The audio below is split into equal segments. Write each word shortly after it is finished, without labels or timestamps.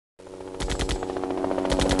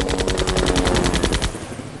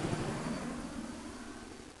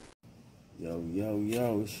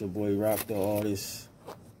Yo, it's your boy Rock the Artist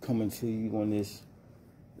coming to you on this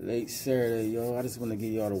late Saturday, yo. I just want to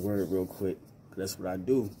give y'all the word real quick. That's what I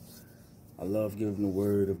do. I love giving the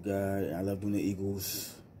word of God, and I love doing the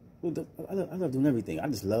Eagles. I love doing everything. I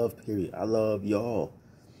just love, period. I love y'all.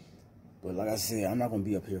 But like I said, I'm not going to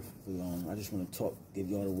be up here for long. I just want to talk, give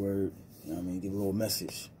y'all the word, you know what I mean, give a little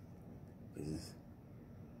message.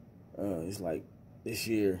 It's like this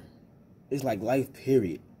year, it's like life,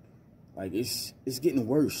 period. Like, it's getting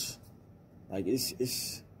worse. Like, like I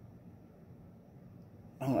said,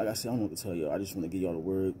 I don't know what to tell y'all. I just want to give y'all the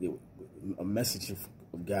word, give a message of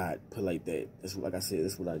God, put like that. That's what, like I said,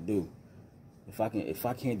 that's what I do. If I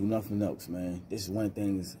can't do nothing else, man, this is one of the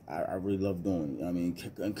things I really love doing. You know what I mean,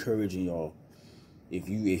 encouraging y'all. If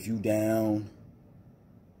you down,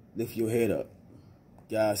 lift your head up.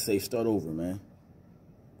 God say, start over, man.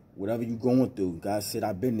 Whatever you going through, God said,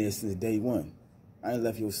 I've been there since day one. I ain't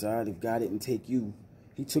left your side. If God didn't take you,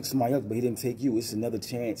 he took somebody else, but he didn't take you. It's another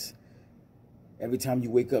chance. Every time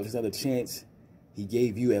you wake up, it's another chance. He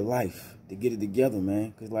gave you a life to get it together,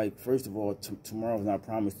 man. Because, like, first of all, tomorrow's not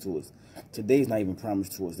promised to us. Today's not even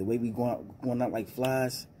promised to us. The way we going out like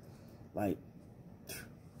flies, like,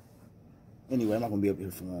 anyway, I'm not going to be up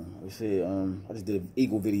here for long. Like I said, I just did an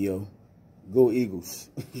Eagle video. Go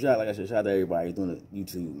Eagles. Like I said, shout out to everybody doing the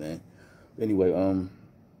YouTube, man. But anyway,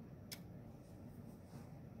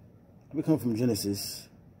 we come from Genesis,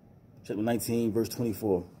 chapter 19, verse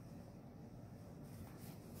 24.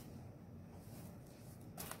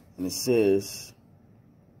 And it says,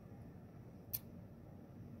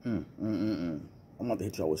 I'm about to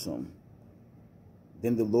hit y'all with something.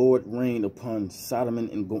 Then the Lord rained upon Sodom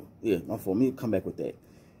and Gomorrah. Yeah, my fault. Let me come back with that.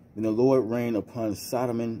 Then the Lord rained upon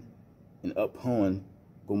Sodom and upon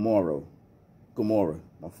Gomorrah,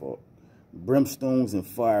 my fault. Brimstones and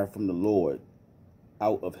fire from the Lord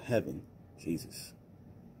out of heaven, Jesus.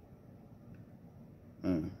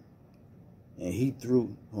 And he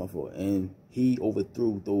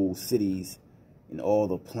overthrew those cities and all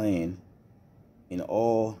the plan and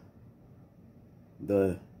all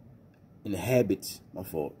the inhabitants, my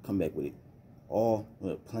fault, come back with it. All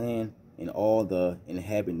the plan and all the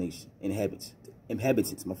inhabitants,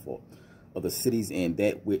 my fault, of the cities and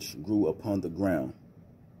that which grew upon the ground.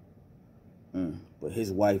 But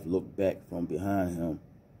his wife looked back from behind him,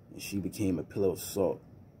 and she became a pillar of salt.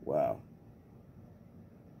 Wow.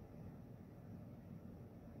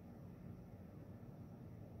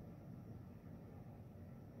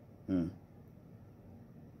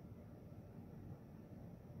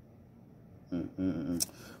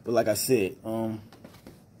 But like I said,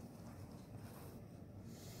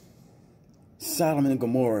 Sodom and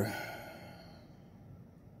Gomorrah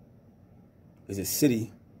is a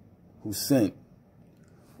city who sinned.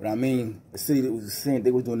 What I mean, a city that was sin, they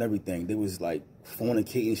was doing everything. They was like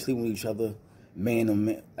fornicating, sleeping with each other,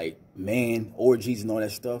 man, orgies and all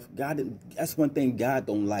that stuff. God didn't, that's one thing God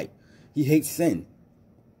don't like. He hates sin.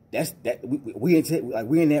 We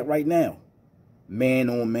in that right now. Man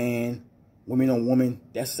on man, woman on woman.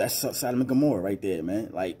 That's Sodom and Gomorrah right there, man.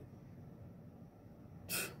 Like,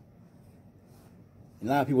 a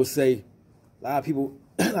lot of people say,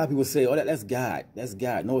 oh, that's God. That's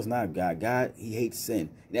God. No, it's not God. God, he hates sin.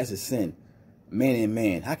 That's a sin. Man and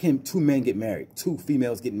man. How can two men get married? Two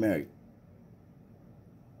females get married?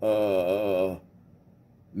 Man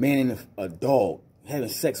and a dog having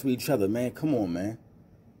sex with each other, man. Come on, man.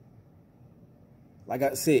 Like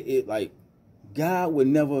I said, God would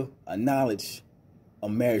never acknowledge a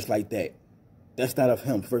marriage like that. That's not of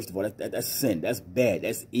him, first of all. That's sin. That's bad.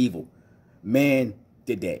 That's evil. Man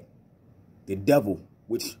did that. The devil,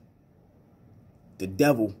 which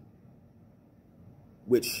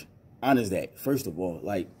honors that, first of all.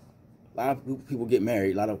 Like, a lot of people get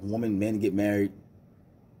married. A lot of men get married.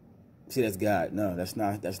 See, that's God. No, that's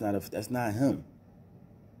not him.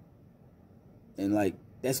 And, like,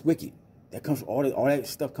 that's wicked. That comes from all that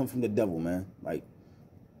stuff comes from the devil, man. Like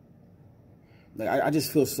I just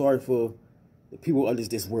feel sorry for the people of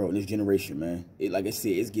this world, this generation, man. Like I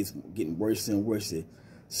said, it's getting worse and worse.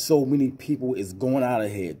 So many people is going out of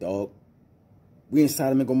here, dog. We in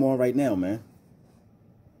Sodom and Gomorrah right now, man.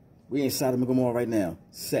 We in Sodom and Gomorrah right now.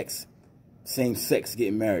 Sex, same sex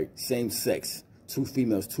getting married, same sex, two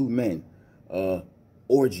females, two men,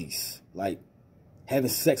 orgies, like having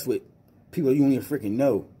sex with people you don't even freaking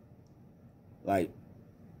know. Like,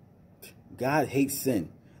 God hates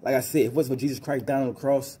sin. Like I said, if it wasn't for Jesus Christ down on the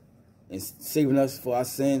cross and saving us for our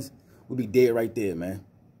sins, we'd be dead right there, man.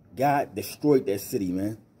 God destroyed that city,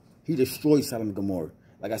 man. He destroyed Sodom and Gomorrah.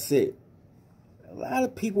 Like I said, a lot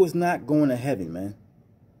of people is not going to heaven, man.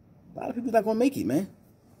 A lot of people's not going to make it, man.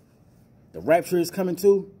 The rapture is coming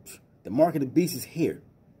too. The mark of the beast is here.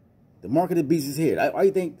 The mark of the beast is here. I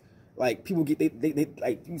think, like, people get, they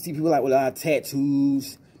like, you see people like with a lot of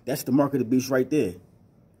tattoos. That's the mark of the beast right there.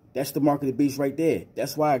 That's the mark of the beast right there.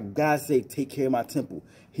 That's why God said, take care of my temple.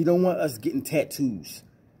 He don't want us getting tattoos.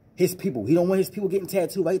 His people. He don't want his people getting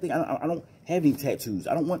tattooed. I think I don't have any tattoos.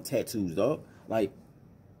 I don't want tattoos, dog. Like,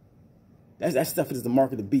 that stuff is the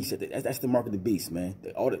mark of the beast. That's the mark of the beast, man.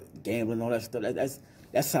 All the gambling, all that stuff.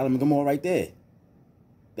 That's Sodom and Gomorrah right there.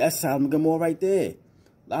 That's Sodom and Gomorrah right there.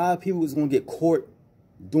 A lot of people is going to get caught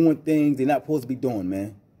doing things they're not supposed to be doing,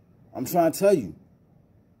 man. I'm trying to tell you.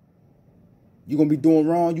 You're going to be doing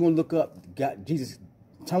wrong. You're going to look up. God, Jesus,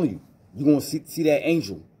 I'm telling you. You're going to see that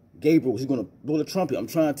angel, Gabriel. He's going to blow the trumpet. I'm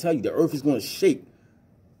trying to tell you. The earth is going to shake.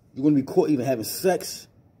 You're going to be caught even having sex,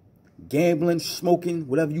 gambling, smoking,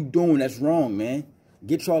 whatever you doing, that's wrong, man.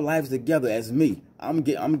 Get your lives together as me. I'm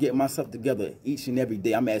getting myself together each and every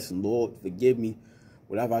day. I'm asking, Lord, forgive me,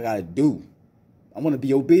 whatever I got to do. I want to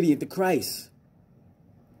be obedient to Christ.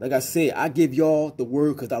 Like I said, I give y'all the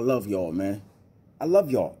word because I love y'all, man. I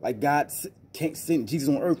love y'all. Like God can't send Jesus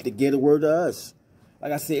on earth to get the word to us.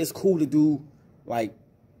 Like I said, it's cool to do, like,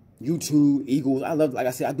 YouTube, Eagles. I love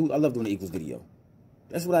doing the Eagles video.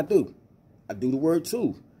 That's what I do. I do the word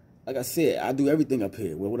too. Like I said, I do everything up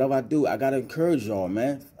here. Well, whatever I do, I got to encourage y'all,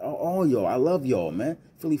 man. All y'all. I love y'all, man.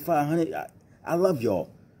 Philly 500, I love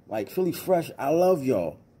y'all. Like, Philly Fresh, I love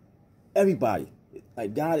y'all. Everybody.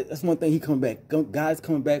 Like, God, that's one thing he coming back. God's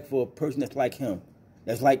coming back for a person that's like him.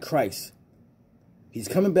 That's like Christ. He's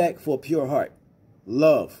coming back for a pure heart.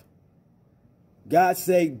 Love. God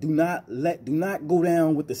say, do not go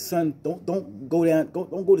down with the sun. Don't go down.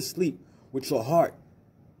 Don't go to sleep with your heart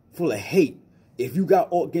full of hate. If you got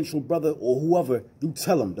all against your brother or whoever, you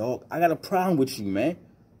tell him, dog. I got a problem with you, man.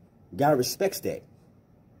 God respects that.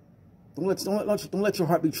 Don't let your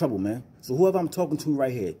heart be troubled, man. So whoever I'm talking to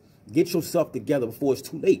right here, get yourself together before it's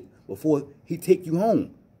too late. Before he take you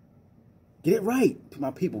home. Get it right, my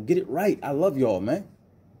people. Get it right. I love y'all, man.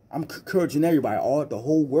 I'm encouraging everybody, the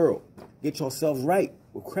whole world. Get yourselves right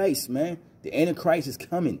with Christ, man. The Antichrist is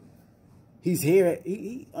coming. He's here.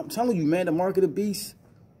 I'm telling you, man, the mark of the beast.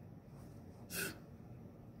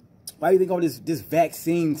 Why do you think all this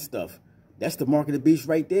vaccine stuff? That's the mark of the beast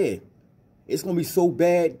right there. It's gonna be so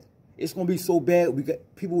bad. It's gonna be so bad. We got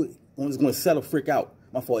people is gonna sell a frick out.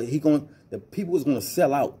 My fault. The people is gonna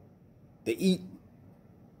sell out. They eat.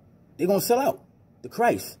 They're gonna sell out to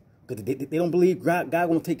Christ because they don't believe God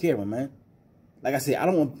gonna take care of them, man. Like I said, I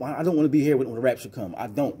don't want to be here when the rapture come. I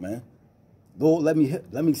don't, man. Lord, let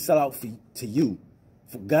me sell out to you.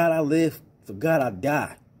 For God I live. For God I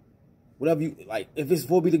die. Whatever you like. If it's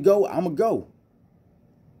for me to go, I'm gonna go.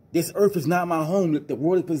 This earth is not my home. The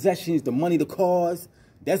worldly possessions, the money, the cars,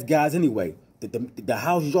 that's God's anyway. The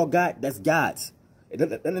houses y'all got, that's God's.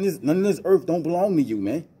 None of this earth don't belong to you,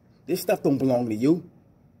 man. This stuff don't belong to you.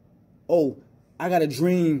 Oh, I got a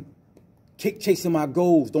dream. Keep chasing my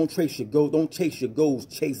goals. Don't chase your goals. Don't chase your goals.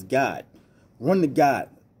 Chase God. Run to God.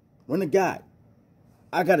 Run to God.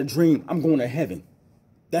 I got a dream. I'm going to heaven.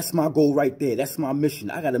 That's my goal right there. That's my mission.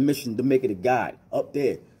 I got a mission to make it to God up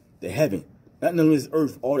there, to heaven. Not none of this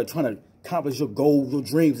earth, all the trying to accomplish your goals, your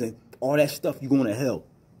dreams, and all that stuff, you're going to hell.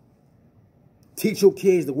 Teach your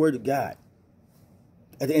kids the word of God.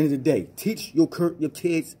 At the end of the day, teach your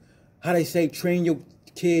kids, how they say, train your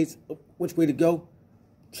kids which way to go.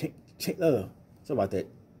 Sorry about that.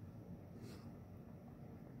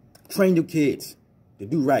 Train your kids to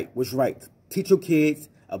do right, what's right. Teach your kids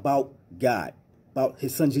about God, about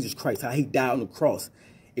his son Jesus Christ, how he died on the cross.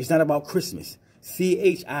 It's not about Christmas.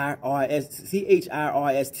 C-H-I-R-S-T.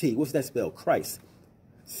 What's that spell? Christ.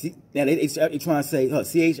 Now they trying to say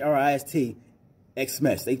C-H-R-I-S-T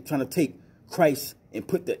Xmas. They trying to take Christ and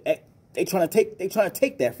put they trying to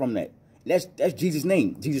take that from that. That's Jesus'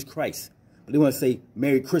 name, Jesus Christ. But they want to say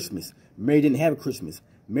Merry Christmas. Mary didn't have a Christmas.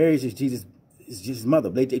 Mary is just Jesus' mother.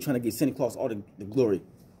 They trying to get Santa Claus all the glory.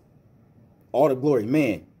 All the glory.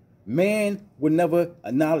 Man would never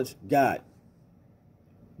acknowledge God.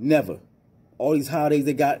 Never. All these holidays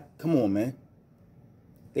they got, come on, man.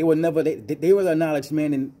 They would never, they would acknowledge,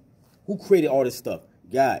 man, and who created all this stuff?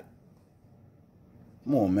 God.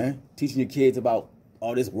 Come on, man. Teaching your kids about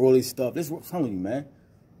all this worldly stuff. This is what I'm telling you, man.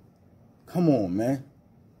 Come on, man.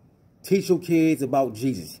 Teach your kids about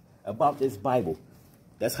Jesus, about this Bible.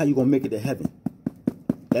 That's how you're going to make it to heaven.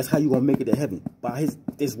 That's how you're going to make it to heaven. By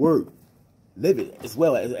this word. Live it as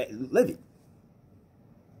well. Live it.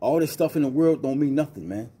 All this stuff in the world don't mean nothing,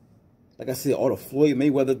 man. Like I said, all the Floyd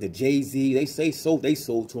Mayweather, the Jay-Z, they sold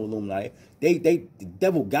to Illuminati. The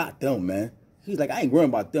devil got them, man. He's like, I ain't worrying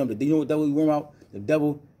about them. You know what the devil worrying about? The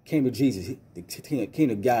devil came to Jesus, came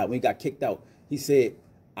to God, when he got kicked out, he said,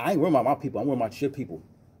 I ain't worried about my people, I'm worried about your people.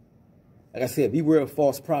 Like I said, beware of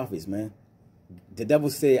false prophets, man. The devil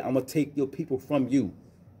said, I'm going to take your people from you.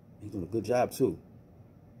 He's doing a good job, too.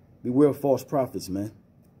 Beware of false prophets, man.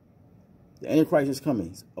 The Antichrist is coming.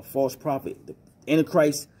 He's a false prophet. The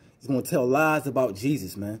Antichrist is going to tell lies about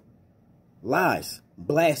Jesus, man. Lies.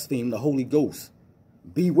 Blaspheme the Holy Ghost.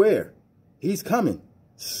 Beware. He's coming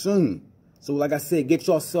soon. So like I said, get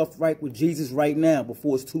yourself right with Jesus right now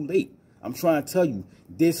before it's too late. I'm trying to tell you,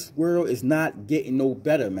 this world is not getting no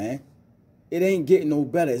better, man. It ain't getting no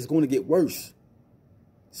better. It's going to get worse.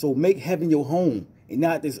 So make heaven your home and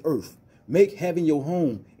not this earth. Make heaven your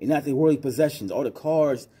home and not the worldly possessions, all the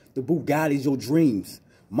cars, the Bugattis, your dreams.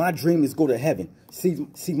 My dream is go to heaven.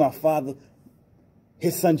 See my Father,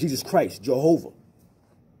 his son, Jesus Christ, Jehovah.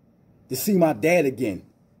 To see my dad again.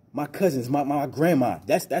 My cousins, my grandma.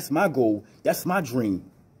 That's my goal. That's my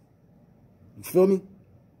dream. You feel me?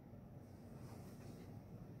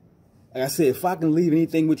 Like I said, if I can leave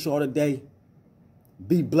anything with y'all today,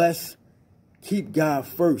 be blessed. Keep God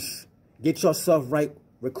first. Get yourself right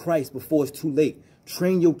with Christ before it's too late.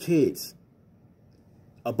 Train your kids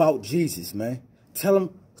about Jesus, man. Tell them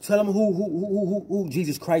who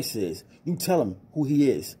Jesus Christ is. You tell them who he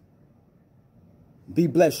is. Be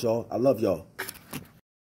blessed, y'all. I love y'all.